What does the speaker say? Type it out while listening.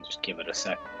Just give it a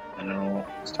sec and it'll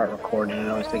start recording. It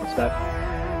always takes a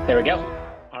sec. There we go.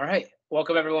 All right.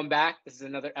 Welcome everyone back. This is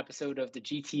another episode of the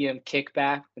GTM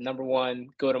Kickback, the #1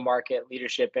 go-to-market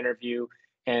leadership interview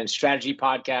and strategy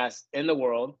podcast in the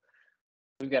world.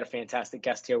 We've got a fantastic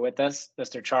guest here with us,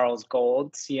 Mr. Charles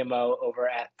Gold, CMO over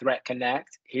at Threat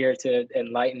Connect, here to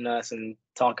enlighten us and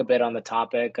talk a bit on the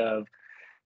topic of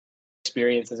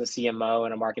experience as a CMO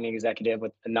and a marketing executive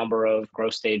with a number of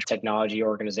growth stage technology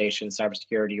organizations,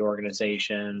 cybersecurity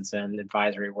organizations, and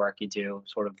advisory work you do,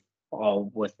 sort of all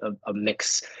with a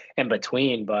mix in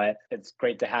between. But it's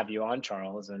great to have you on,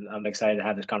 Charles, and I'm excited to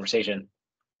have this conversation.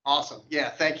 Awesome.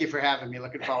 Yeah, thank you for having me.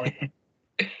 Looking forward.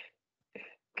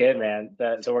 Good, man.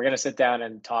 So we're going to sit down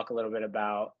and talk a little bit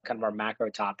about kind of our macro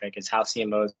topic is how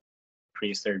CMOs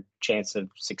increase their chance of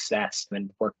success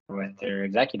and working with their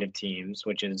executive teams,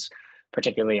 which is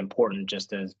particularly important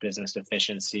just as business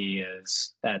efficiency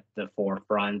is at the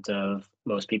forefront of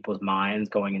most people's minds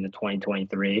going into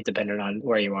 2023, depending on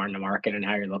where you are in the market and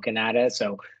how you're looking at it.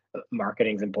 So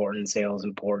marketing's important, sales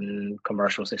important,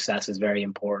 commercial success is very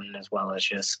important, as well as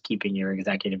just keeping your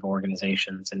executive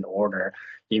organizations in order.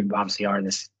 You obviously are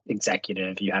this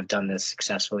executive. You have done this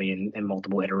successfully in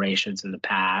multiple iterations in the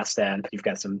past, and you've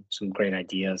got some great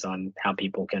ideas on how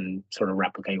people can sort of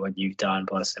replicate what you've done,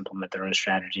 plus implement their own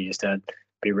strategies to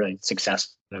be really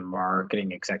successful in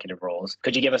marketing executive roles.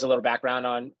 Could you give us a little background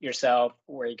on yourself,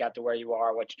 where you got to where you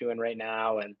are, what you're doing right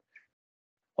now, and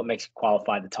what makes you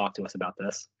qualified to talk to us about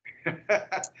this?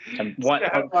 One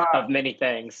of many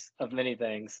things.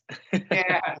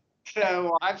 Yeah.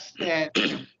 So I've spent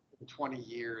 20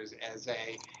 years as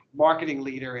a marketing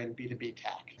leader in B2B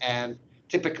tech, and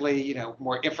typically,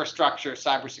 more infrastructure,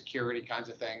 cybersecurity kinds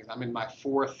of things. I'm in my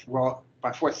fourth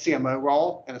CMO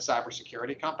role in a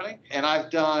cybersecurity company, and I've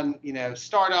done,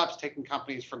 startups, taking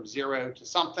companies from zero to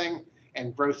something,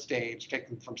 and growth stage,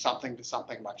 taking from something to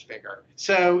something much bigger.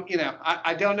 So,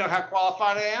 I don't know how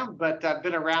qualified I am, but I've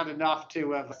been around enough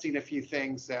to have seen a few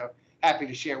things. So happy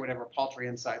to share whatever paltry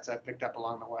insights I've picked up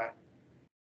along the way.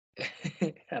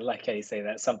 I like how you say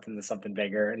that, something to something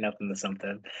bigger, nothing to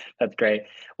something. That's great.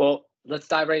 Well, let's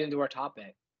dive right into our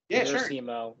topic. Yeah, You're sure. a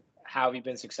CMO. How have you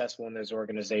been successful in those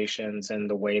organizations and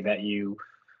the way that you,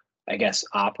 I guess,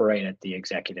 operate at the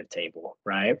executive table,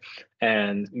 right?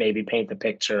 And maybe paint the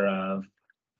picture of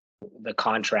the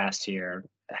contrast here.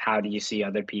 How do you see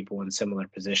other people in similar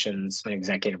positions and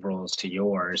executive roles to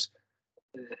yours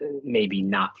maybe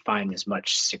not find as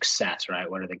much success, right?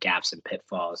 What are the gaps and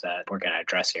pitfalls that we're going to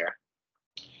address here?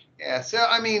 Yeah, so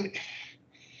I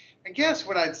guess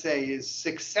what I'd say is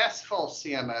successful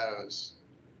CMOs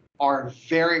are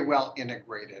very well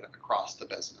integrated across the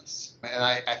business. And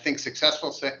I think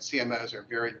successful CMOs are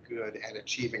very good at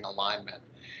achieving alignment.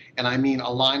 And I mean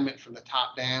alignment from the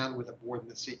top down with the board and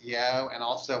the CEO, and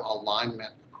also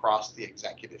alignment across the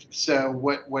executive. So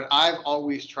what I've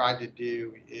always tried to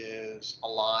do is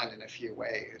align in a few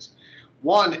ways.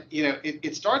 One,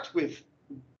 it starts with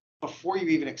before you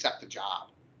even accept the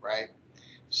job, right?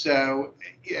 So,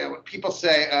 people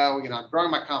say, oh, I'm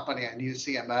growing my company, I need a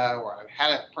CMO, or I've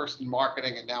had a person in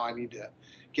marketing and now I need to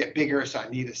get bigger, so I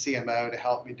need a CMO to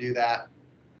help me do that.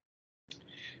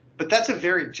 But that's a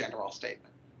very general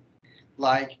statement.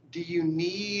 Like, do you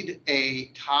need a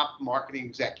top marketing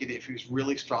executive who's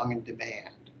really strong in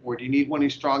demand? Or do you need one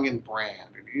who's strong in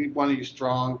brand? Or do you need one who's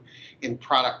strong in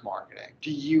product marketing?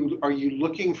 Are you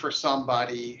looking for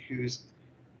somebody who's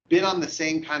been on the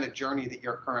same kind of journey that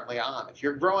you're currently on? If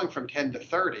you're growing from 10 to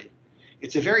 30,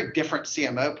 it's a very different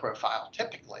CMO profile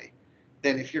typically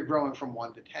than if you're growing from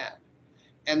 1 to 10.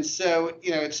 And so,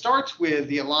 it starts with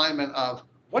the alignment of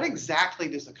what exactly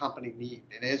does the company need?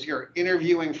 And as you're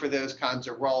interviewing for those kinds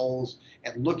of roles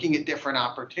and looking at different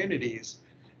opportunities,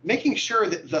 making sure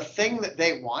that the thing that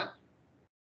they want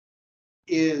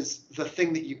is the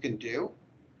thing that you can do,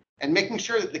 and making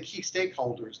sure that the key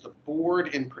stakeholders, the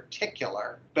board in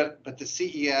particular, but the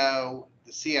CEO,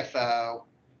 the CFO,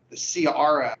 the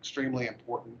CRO, extremely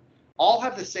important, all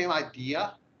have the same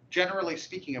idea, generally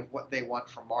speaking, of what they want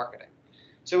from marketing.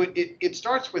 So it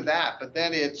starts with that, but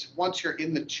then it's, once you're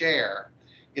in the chair,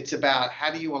 it's about how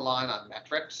do you align on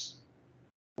metrics?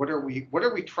 What are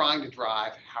we trying to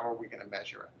drive? How are we going to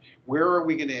measure it? Where are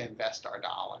we going to invest our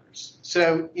dollars?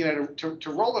 So,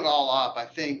 to roll it all up, I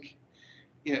think,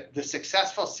 the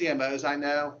successful CMOs I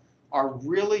know are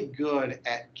really good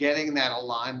at getting that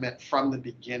alignment from the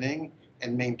beginning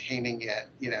and maintaining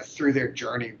it, through their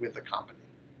journey with the company.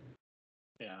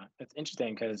 Yeah, it's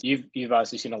interesting because you've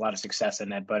obviously seen a lot of success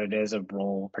in it, but it is a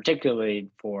role, particularly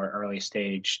for early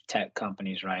stage tech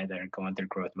companies, right? That are going through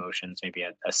growth motions, maybe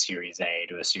a Series A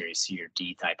to a Series C or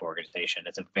D type organization.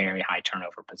 It's a very high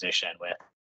turnover position with,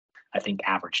 I think,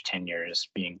 average tenures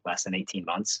being less than 18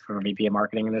 months for a VP of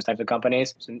marketing in those types of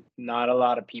companies. So not a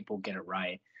lot of people get it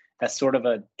right. That's sort of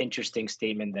an interesting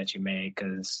statement that you make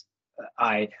because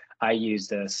I I use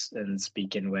this in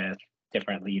speaking with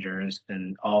different leaders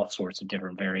and all sorts of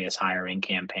different various hiring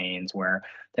campaigns where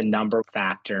the number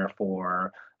factor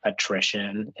for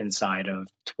attrition inside of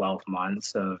 12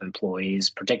 months of employees,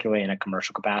 particularly in a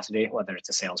commercial capacity, whether it's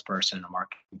a salesperson, a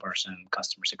marketing person,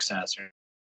 customer success, or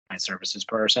services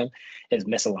person, is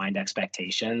misaligned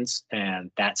expectations.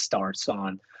 And that starts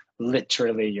on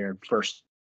literally your first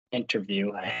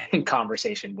interview and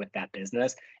conversation with that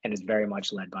business and is very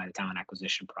much led by the talent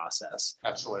acquisition process.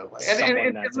 Absolutely.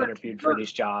 Someone that's interviewed for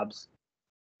these jobs.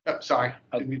 Oh, sorry.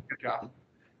 Oh, Didn't mean to cut you off.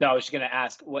 No, I was just going to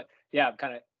ask I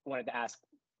kind of wanted to ask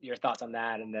your thoughts on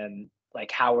that. And then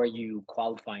like, how are you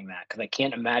qualifying that? Because I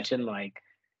can't imagine like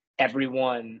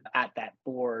everyone at that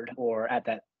board or at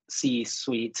that C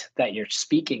suite that you're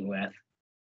speaking with,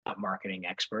 not marketing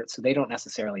experts, so they don't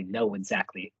necessarily know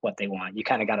exactly what they want. You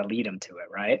kind of got to lead them to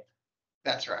it, right?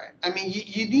 That's right. I mean,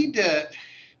 you need to,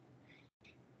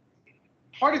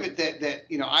 part of it that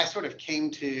I sort of came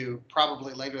to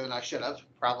probably later than I should have,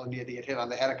 probably needed to get hit on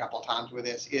the head a couple of times with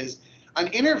this, is an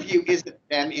interview isn't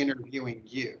them interviewing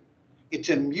you. It's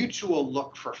a mutual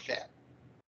look for fit.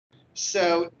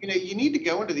 So, you need to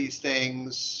go into these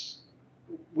things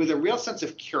with a real sense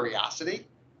of curiosity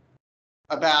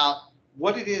about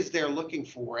what it is they're looking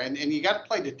for. And you got to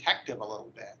play detective a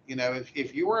little bit.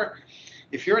 If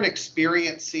you're an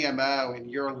experienced CMO and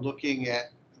you're looking at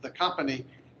the company,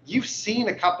 you've seen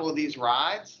a couple of these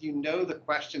rides, you know the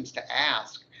questions to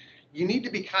ask. You need to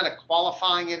be kind of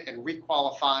qualifying it and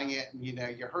requalifying it. And,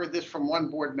 you heard this from one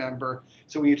board member.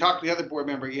 So when you talk to the other board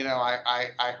member,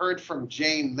 I heard from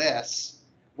Jane this.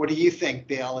 What do you think,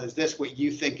 Bill? Is this what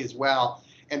you think as well?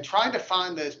 And trying to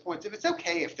find those points. If it's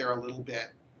okay if they're a little bit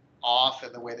off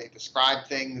in the way they describe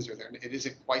things or it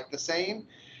isn't quite the same.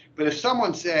 But if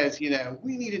someone says,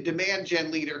 we need a demand gen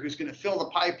leader who's going to fill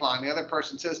the pipeline, the other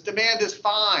person says, demand is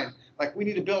fine, like we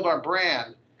need to build our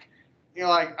brand. You're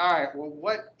like, all right, well,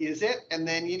 what is it? And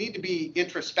then you need to be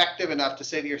introspective enough to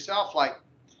say to yourself, like,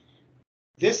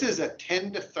 this is a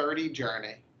 10 to 30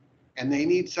 journey, and they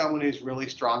need someone who's really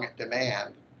strong at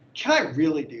demand. Can I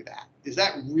really do that? Is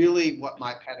that really what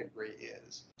my pedigree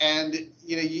is? And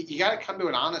you got to come to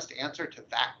an honest answer to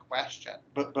that question,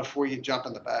 but before you jump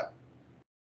in the boat.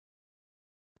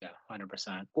 Yeah,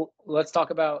 100%. Well, let's talk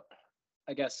about,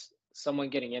 I guess, someone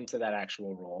getting into that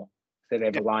actual role. So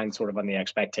they've aligned sort of on the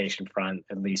expectation front,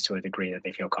 at least to a degree that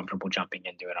they feel comfortable jumping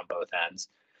into it on both ends.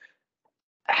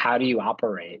 How do you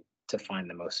operate to find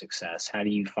the most success? How do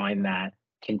you find that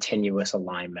continuous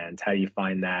alignment? How do you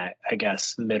find that, I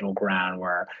guess, middle ground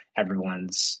where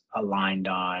everyone's aligned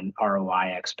on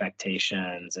ROI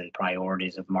expectations and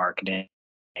priorities of marketing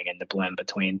and the blend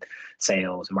between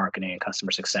sales, marketing, and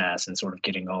customer success, and sort of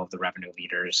getting all of the revenue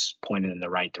leaders pointed in the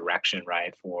right direction,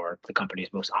 right, for the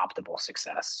company's most optimal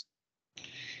success?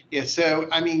 Yeah, so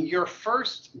I mean, your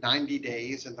first 90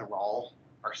 days in the role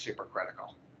are super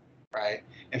critical, right?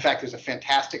 In fact, there's a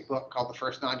fantastic book called The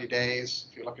First 90 Days.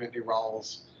 If you're looking at new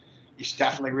roles, you should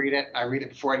definitely read it. I read it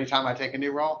before any time I take a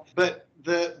new role. But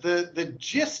the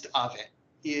gist of it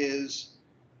is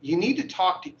you need to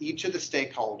talk to each of the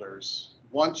stakeholders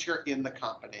once you're in the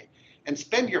company and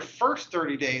spend your first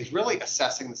 30 days really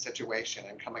assessing the situation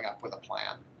and coming up with a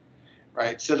plan,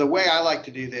 right? So the way I like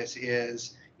to do this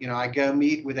is, I go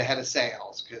meet with the head of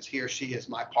sales because he or she is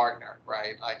my partner,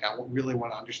 right? Like I really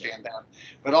want to understand them,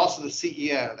 but also the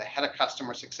CEO, the head of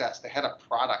customer success, the head of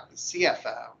product, the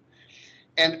CFO.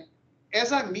 And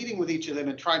as I'm meeting with each of them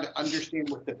and trying to understand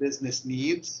what the business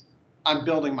needs, I'm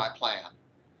building my plan.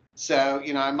 So,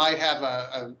 I might have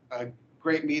a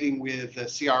great meeting with the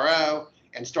CRO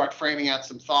and start framing out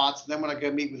some thoughts. And then when I go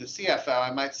meet with the CFO,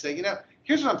 I might say,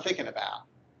 here's what I'm thinking about,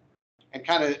 and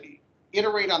kind of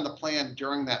iterate on the plan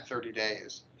during that 30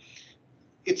 days.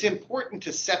 It's important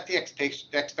to set the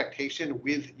expectation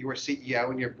with your CEO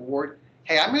and your board.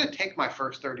 Hey, I'm going to take my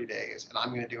first 30 days and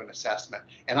I'm going to do an assessment,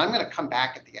 and I'm going to come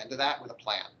back at the end of that with a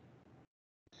plan.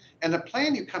 And the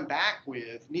plan you come back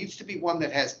with needs to be one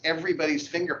that has everybody's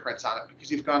fingerprints on it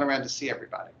because you've gone around to see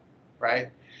everybody, right?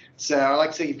 So I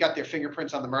like to say you've got their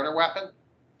fingerprints on the murder weapon,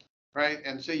 right?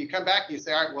 And so you come back and you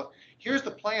say, all right, well, here's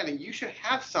the plan, and you should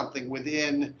have something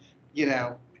within,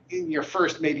 in your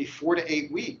first maybe 4 to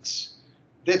 8 weeks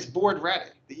that's board ready,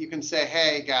 that you can say,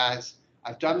 hey guys,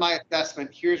 I've done my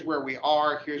assessment. Here's where we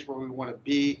are. Here's where we want to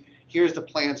be. Here's the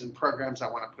plans and programs I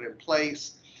want to put in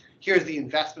place. Here's the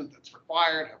investment that's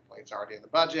required. Hopefully it's already in the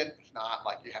budget. If not,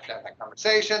 like, you have to have that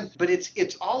conversation. But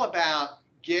it's all about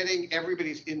getting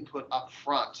everybody's input up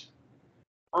front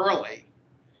early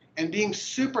and being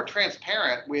super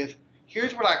transparent with,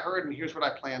 here's what I heard and here's what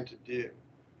I plan to do,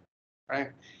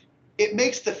 right? It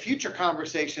makes the future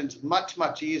conversations much,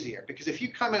 much easier, because if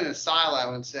you come in a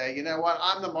silo and say, you know what,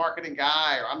 I'm the marketing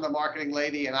guy or I'm the marketing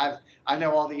lady and I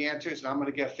know all the answers and I'm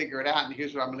going to go figure it out and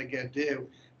here's what I'm going to go do,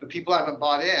 but people haven't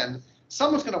bought in,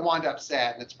 someone's going to wind up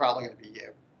sad, and it's probably going to be you.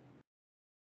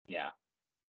 Yeah.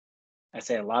 I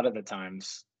say a lot of the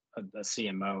times a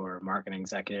CMO or a marketing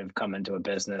executive come into a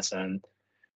business, and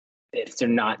if they're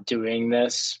not doing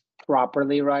this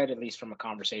properly, right, at least from a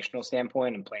conversational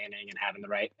standpoint and planning and having the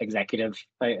right executive,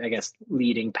 I guess,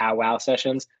 leading powwow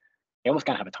sessions, they almost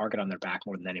kind of have a target on their back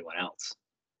more than anyone else.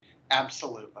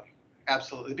 Absolutely.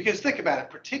 Absolutely. Because think about it,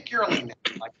 particularly now,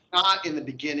 like not in the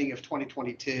beginning of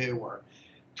 2022 or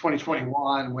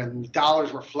 2021 when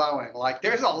dollars were flowing. Like,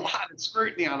 there's a lot of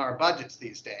scrutiny on our budgets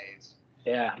these days.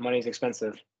 Yeah, money's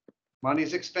expensive.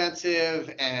 Money's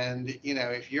expensive. And,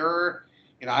 if you're,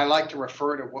 I like to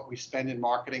refer to what we spend in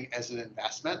marketing as an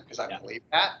investment, because I believe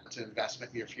that it's an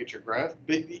investment in your future growth.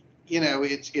 But,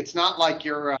 it's not like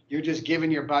you're just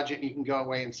given your budget and you can go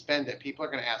away and spend it. People are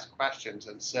going to ask questions.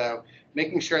 And so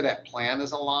making sure that plan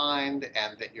is aligned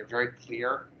and that you're very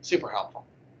clear, super helpful.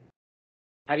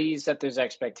 How do you set those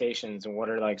expectations, and what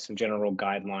are like some general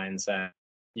guidelines that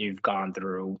you've gone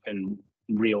through in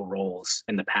real roles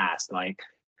in the past? Like,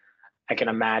 I can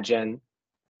imagine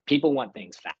people want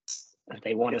things fast.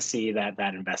 They want to see that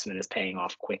investment is paying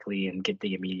off quickly and get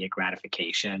the immediate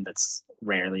gratification. That's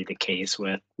rarely the case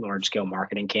with large scale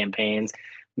marketing campaigns.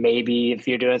 Maybe if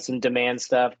you're doing some demand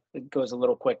stuff, it goes a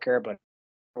little quicker, but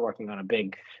working on a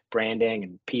big branding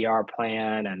and PR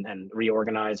plan and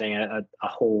reorganizing a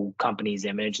whole company's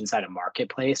image inside a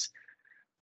marketplace.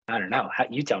 I don't know.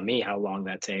 You tell me how long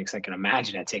that takes. I can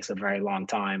imagine it takes a very long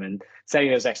time, and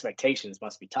setting those expectations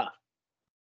must be tough.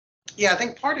 Yeah, I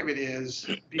think part of it is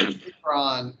being clear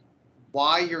on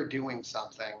why you're doing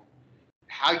something,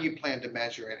 how you plan to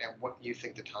measure it, and what you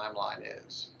think the timeline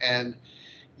is. And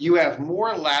you have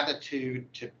more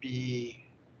latitude to be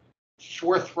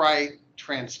forthright,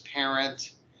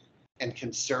 transparent, and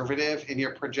conservative in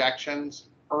your projections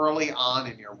early on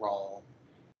in your role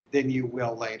than you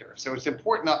will later. So it's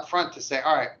important up front to say,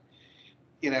 all right,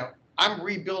 I'm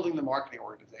rebuilding the marketing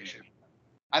organization.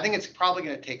 I think it's probably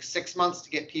going to take 6 months to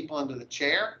get people into the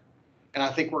chair. And I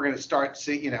think we're going to start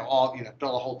seeing, build a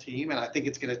whole team. And I think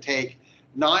it's going to take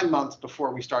 9 months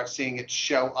before we start seeing it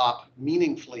show up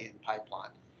meaningfully in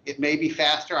pipeline. It may be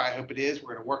faster. I hope it is.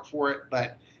 We're going to work for it.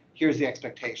 But here's the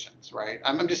expectations, right?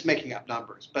 I'm just making up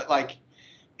numbers. But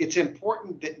it's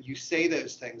important that you say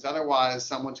those things. Otherwise,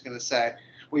 someone's going to say,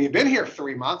 well, you've been here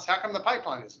 3 months. How come the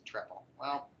pipeline isn't triple?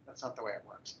 Well, that's not the way it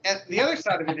works. And the other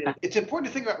side of it is, it's important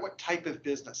to think about what type of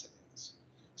business it is.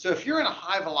 So if you're in a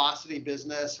high velocity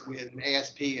business with an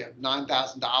ASP of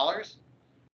 $9,000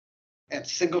 and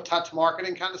single touch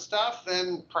marketing kind of stuff,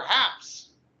 then perhaps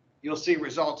you'll see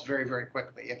results very, very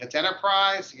quickly. If it's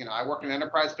enterprise, I work in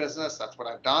enterprise business. That's what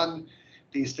I've done.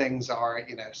 These things are,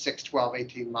 6, 12,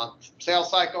 18-month sales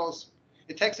cycles.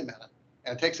 It takes a minute.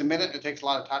 And it takes a minute. It takes a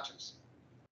lot of touches.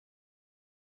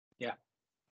 Yeah.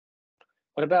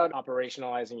 What about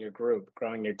operationalizing your group,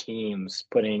 growing your teams,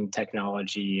 putting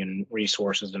technology and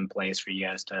resources in place for you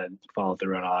guys to follow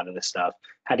through on a lot of this stuff?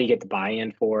 How do you get the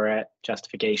buy-in for it,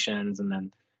 justifications, and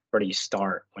then where do you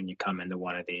start when you come into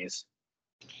one of these?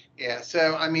 Yeah,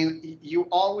 so you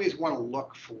always want to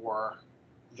look for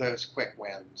those quick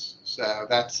wins. So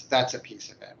that's a piece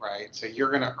of it, right? So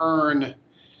you're going to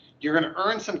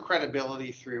earn some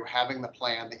credibility through having the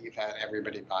plan that you've had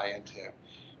everybody buy into.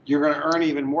 You're going to earn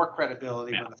even more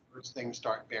credibility when the first things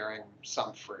start bearing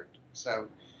some fruit. So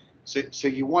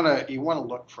you want to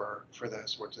look for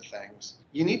those sorts of things.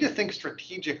 You need to think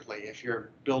strategically if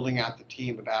you're building out the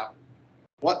team about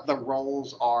what the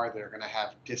roles are that are going to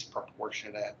have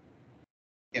disproportionate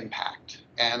impact.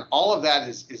 And all of that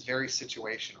is very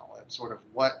situational. It's sort of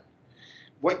what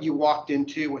you walked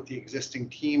into, what the existing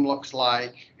team looks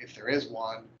like, if there is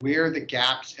one, where the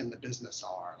gaps in the business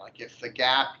are. Like if the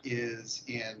gap is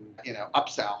in,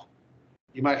 upsell,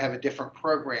 you might have a different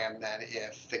program than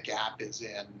if the gap is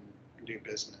in new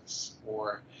business,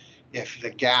 or if the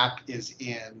gap is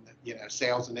in,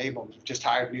 sales enablement. You've just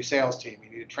hired a new sales team, you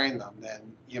need to train them.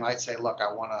 Then you might say, look,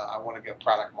 I want to go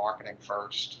product marketing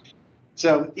first.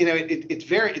 So, it's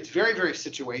very, very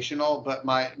situational, but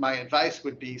my advice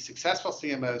would be successful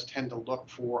CMOs tend to look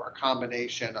for a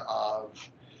combination of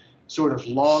sort of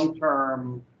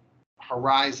long-term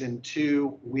horizon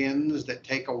 2 wins that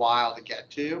take a while to get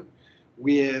to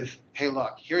with, hey,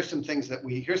 look, here's some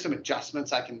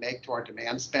adjustments I can make to our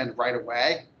demand spend right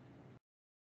away.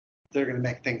 They're going to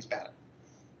make things better.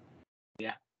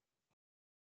 Yeah.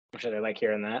 I'm sure they like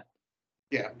hearing that.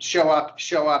 Yeah, show up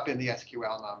in the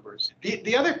SQL numbers.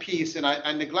 The other piece, and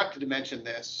I neglected to mention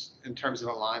this in terms of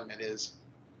alignment, is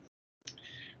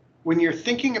when you're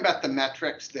thinking about the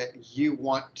metrics that you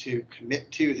want to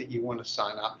commit to, that you want to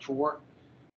sign up for,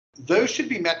 those should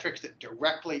be metrics that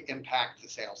directly impact the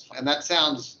sales funnel. And that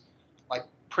sounds like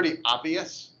pretty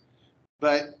obvious,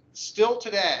 but still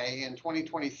today in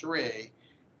 2023,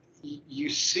 you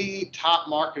see top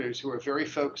marketers who are very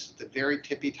focused at the very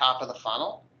tippy top of the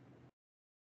funnel.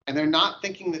 And they're not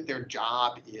thinking that their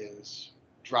job is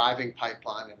driving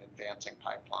pipeline and advancing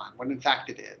pipeline, when in fact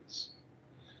it is.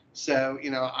 So,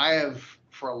 I have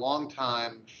for a long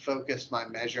time focused my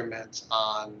measurements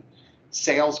on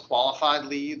sales qualified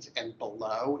leads and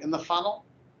below in the funnel.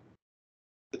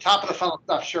 The top of the funnel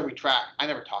stuff, sure, we track. I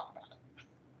never talk about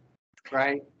it,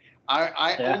 right?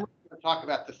 I only talk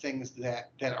about the things that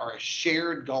are a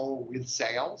shared goal with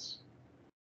sales.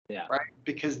 Yeah. Right.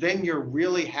 Because then you're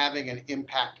really having an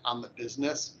impact on the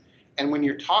business. And when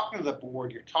you're talking to the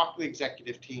board, you're talking to the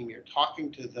executive team, you're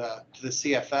talking to the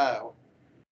CFO,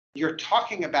 you're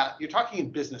talking in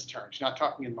business terms, you're not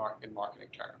talking in marketing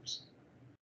terms.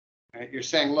 Right? You're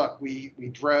saying, look, we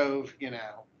drove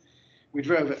a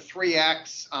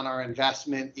 3x on our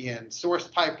investment in source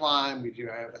pipeline, we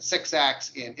drove a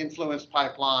 6x in influence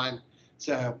pipeline.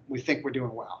 So we think we're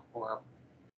doing well, or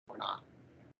we're not.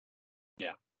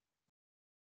 Yeah.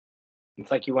 It's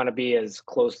like you want to be as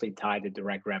closely tied to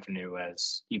direct revenue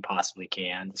as you possibly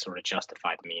can to sort of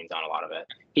justify the means on a lot of it,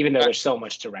 even though there's so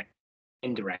much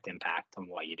indirect impact on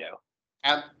what you do.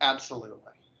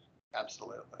 Absolutely.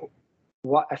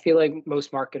 What I feel like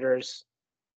most marketers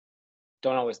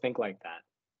don't always think like that.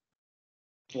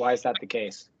 Why is that the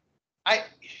case? I'm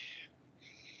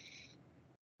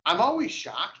always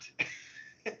shocked.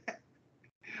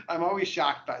 I'm always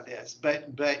shocked by this,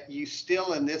 but you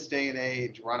still in this day and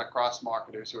age run across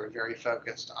marketers who are very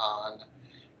focused on,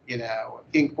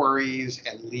 inquiries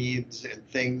and leads and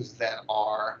things that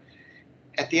are,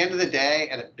 at the end of the day,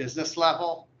 at a business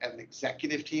level, at an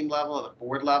executive team level, at a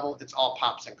board level, it's all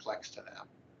pops and clicks to them.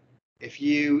 If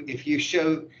you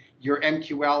show your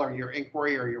MQL or your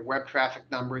inquiry or your web traffic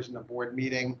numbers in a board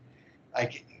meeting,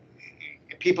 like,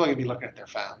 people are going to be looking at their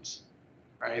phones.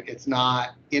 Right? It's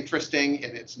not interesting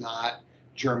and it's not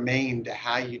germane to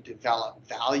how you develop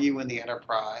value in the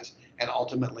enterprise and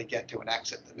ultimately get to an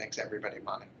exit that makes everybody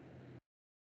money.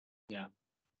 Yeah.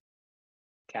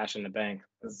 Cash in the bank.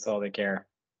 That's all they care.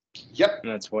 Yep.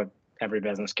 And that's what every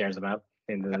business cares about at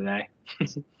the end of the day.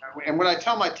 And what I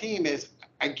tell my team is,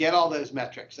 I get all those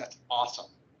metrics. That's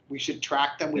awesome. We should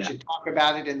track them. We should talk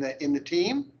about it in the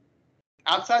team.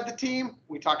 Outside the team,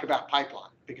 we talk about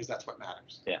pipeline because that's what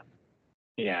matters. Yeah.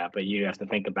 Yeah, but you have to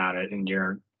think about it in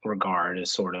your regard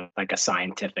as sort of like a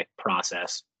scientific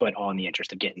process, but all in the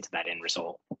interest of getting to that end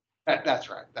result. That's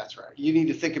right. You need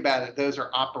to think about it. Those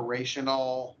are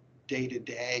operational,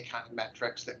 day-to-day kind of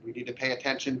metrics that we need to pay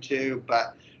attention to.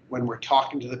 But when we're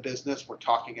talking to the business, we're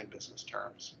talking in business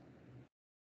terms.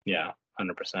 Yeah,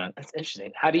 100%. That's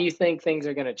interesting. How do you think things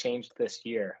are going to change this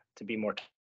year to be more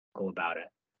technical about it?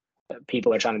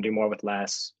 People are trying to do more with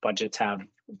less. Budgets have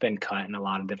been cut in a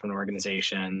lot of different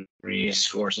organizations.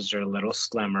 Resources are a little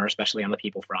slimmer, especially on the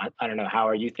people front. I don't know. How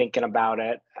are you thinking about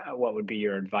it? What would be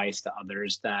your advice to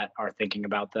others that are thinking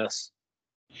about this?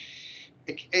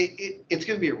 It's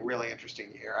going to be a really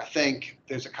interesting year. I think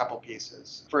there's a couple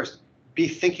pieces. First, be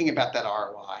thinking about that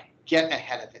ROI. Get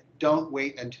ahead of it. Don't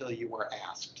wait until you were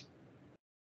asked.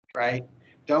 Right?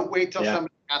 Don't wait till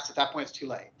somebody asks. At that point, it's too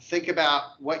late. Think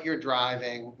about what you're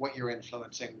driving, what you're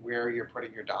influencing, where you're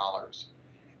putting your dollars.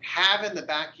 Have in the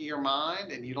back of your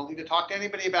mind, and you don't need to talk to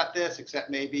anybody about this except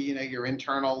maybe your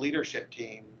internal leadership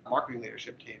team, marketing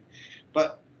leadership team.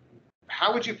 But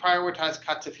how would you prioritize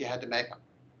cuts if you had to make them?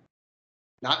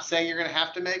 Not saying you're going to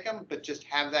have to make them, but just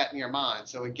have that in your mind.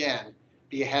 So again,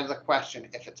 be ahead of the question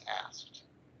if it's asked.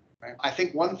 Right? I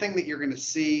think one thing that you're going to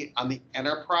see on the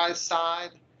enterprise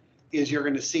side is you're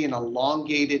going to see an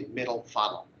elongated middle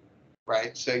funnel,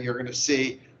 right? So you're going to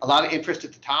see a lot of interest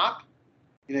at the top.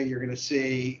 You're going to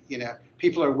see,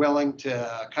 people are willing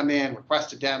to come in,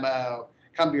 request a demo,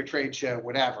 come to your trade show,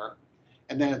 whatever.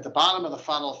 And then at the bottom of the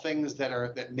funnel, things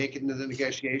that make it into the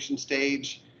negotiation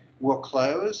stage will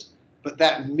close. But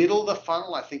that middle of the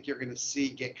funnel, I think you're going to see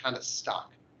get kind of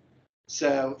stuck.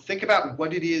 So think about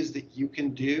what it is that you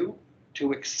can do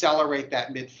to accelerate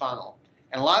that mid funnel.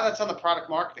 And a lot of that's on the product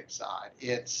marketing side.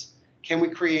 It's, can we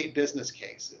create business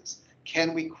cases?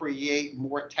 Can we create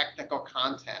more technical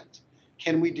content?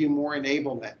 Can we do more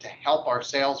enablement to help our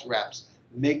sales reps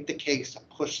make the case to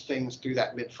push things through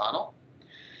that mid funnel?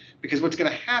 Because what's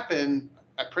going to happen,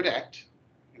 I predict,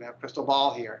 crystal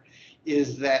ball here,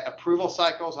 is that approval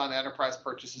cycles on enterprise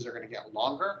purchases are going to get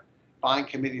longer. Buying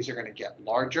committees are going to get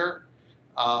larger.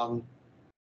 And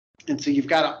so you've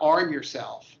got to arm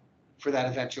yourself for that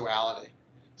eventuality,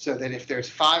 so that if there's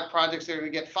 5 projects that are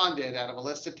going to get funded out of a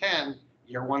list of 10,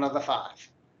 you're one of the 5,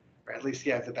 or at least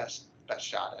you have the best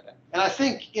shot at it. And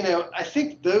I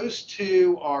think those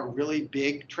 2 are really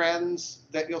big trends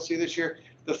that you'll see this year.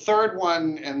 The third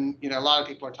one, and a lot of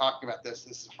people are talking about this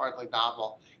is hardly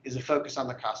novel, is a focus on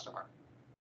the customer.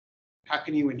 How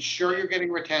can you ensure you're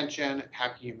getting retention? How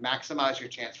can you maximize your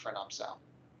chance for an upsell?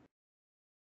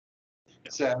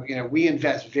 So, we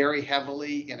invest very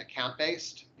heavily in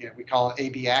account-based. We call it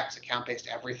ABX, account-based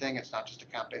everything. It's not just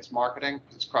account-based marketing,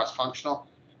 it's cross-functional.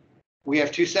 We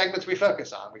have 2 segments we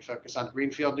focus on. We focus on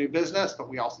greenfield new business, but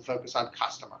we also focus on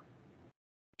customer.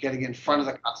 Getting in front of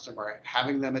the customer,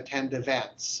 having them attend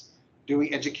events,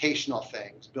 doing educational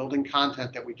things, building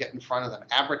content that we get in front of them,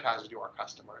 advertising to our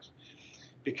customers.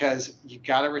 Because you've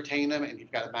got to retain them and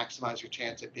you've got to maximize your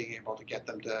chance at being able to get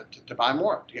them to buy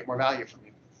more, to get more value from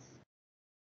you.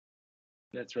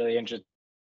 That's really interesting.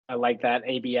 I like that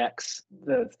ABX.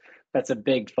 That's a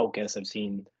big focus I've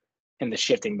seen in the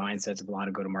shifting mindsets of a lot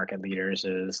of go-to-market leaders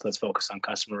is let's focus on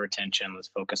customer retention. Let's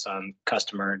focus on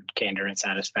customer candor and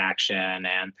satisfaction.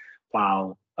 And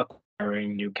while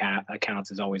acquiring new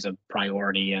accounts is always a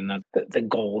priority and the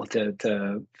goal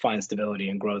to find stability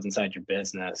and growth inside your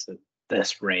business at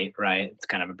this rate, right? It's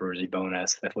kind of a bruisey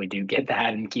bonus if we do get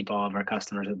that and keep all of our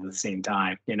customers at the same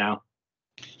time,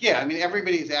 Yeah, I mean,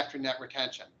 everybody's after net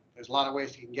retention. There's a lot of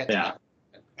ways you can get to that.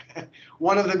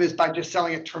 One of them is by just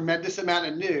selling a tremendous amount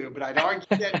of new, but I'd argue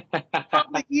that it's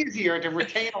probably easier to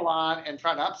retain a lot and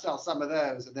try to upsell some of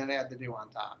those and then add the new on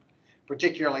top,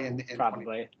 particularly in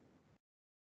Probably.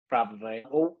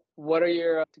 Well, what are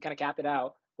your, to kind of cap it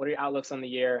out, what are your outlooks on the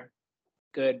year?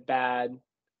 Good, bad,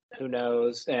 who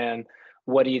knows? And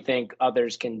what do you think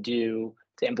others can do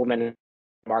to implement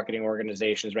marketing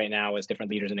organizations right now as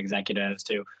different leaders and executives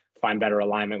to find better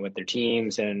alignment with their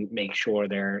teams and make sure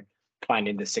they're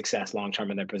finding the success long-term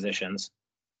in their positions?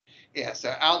 Yeah,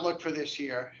 so outlook for this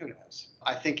year, who knows?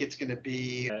 I think it's going to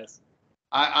be,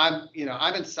 I'm in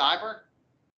cyber.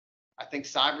 I think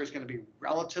cyber is going to be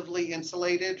relatively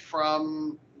insulated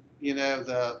from,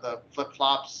 the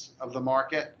flip-flops of the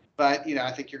market. But,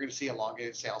 I think you're going to see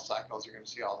elongated sales cycles. You're going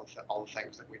to see all the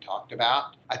things that we talked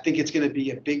about. I think it's going to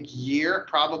be a big year,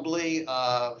 probably,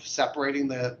 of separating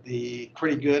the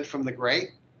pretty good from the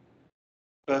great,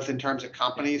 both in terms of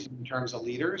companies and in terms of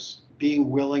leaders, being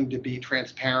willing to be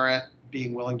transparent,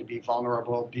 being willing to be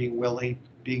vulnerable, being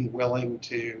willing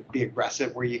to be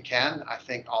aggressive where you can. I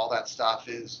think all that stuff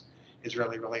is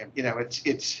really, really,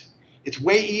 it's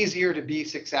way easier to be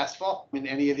successful in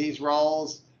any of these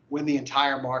roles when the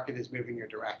entire market is moving your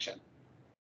direction.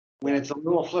 When it's a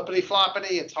little flippity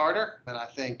floppity, it's harder. And I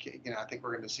think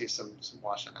we're going to see some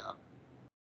washing out.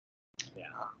 Yeah,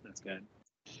 that's good.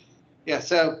 Yeah.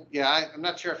 So I'm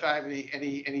not sure if I have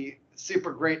any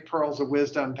super great pearls of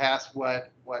wisdom past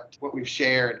what we've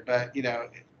shared, but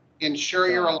ensure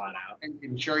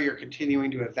you're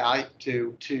continuing to evaluate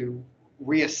to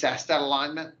reassess that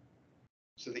alignment,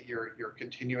 so that you're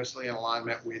continuously in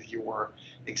alignment with your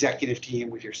executive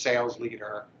team, with your sales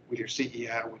leader, with your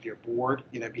CEO, with your board.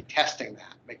 Be testing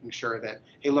that, making sure that,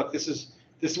 hey, look, this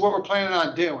is what we're planning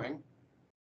on doing.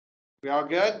 We all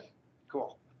good?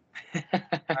 Cool.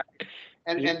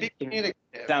 And be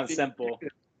communicative. Sounds simple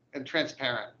and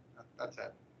transparent. That's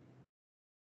it.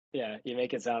 Yeah, you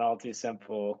make it sound all too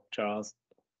simple, Charles.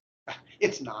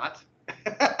 It's not.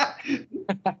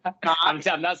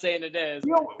 I'm not saying it is.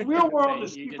 Real world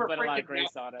is you super just put a lot of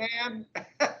grace on it. Man.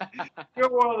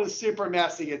 Real world is super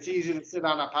messy. It's easy to sit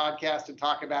on a podcast and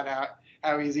talk about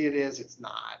how easy it is. It's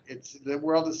not. The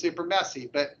world is super messy,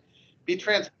 but be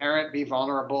transparent, be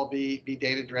vulnerable, be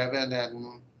data driven,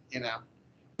 and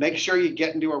make sure you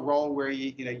get into a role where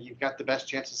you've got the best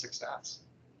chance of success.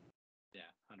 Yeah,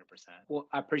 100%. Well,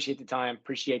 I appreciate the time,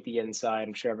 appreciate the insight.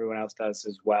 I'm sure everyone else does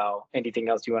as well. Anything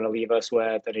else you want to leave us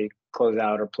with? Any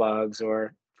closeout or plugs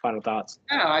or final thoughts?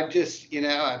 No, I just,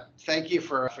 thank you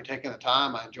for taking the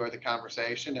time. I enjoyed the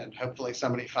conversation, and hopefully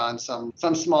somebody finds some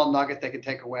small nugget they can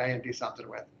take away and do something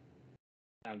with.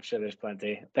 I'm sure there's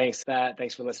plenty. Thanks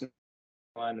for listening.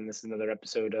 And this is another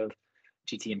episode of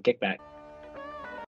GTM Kickback.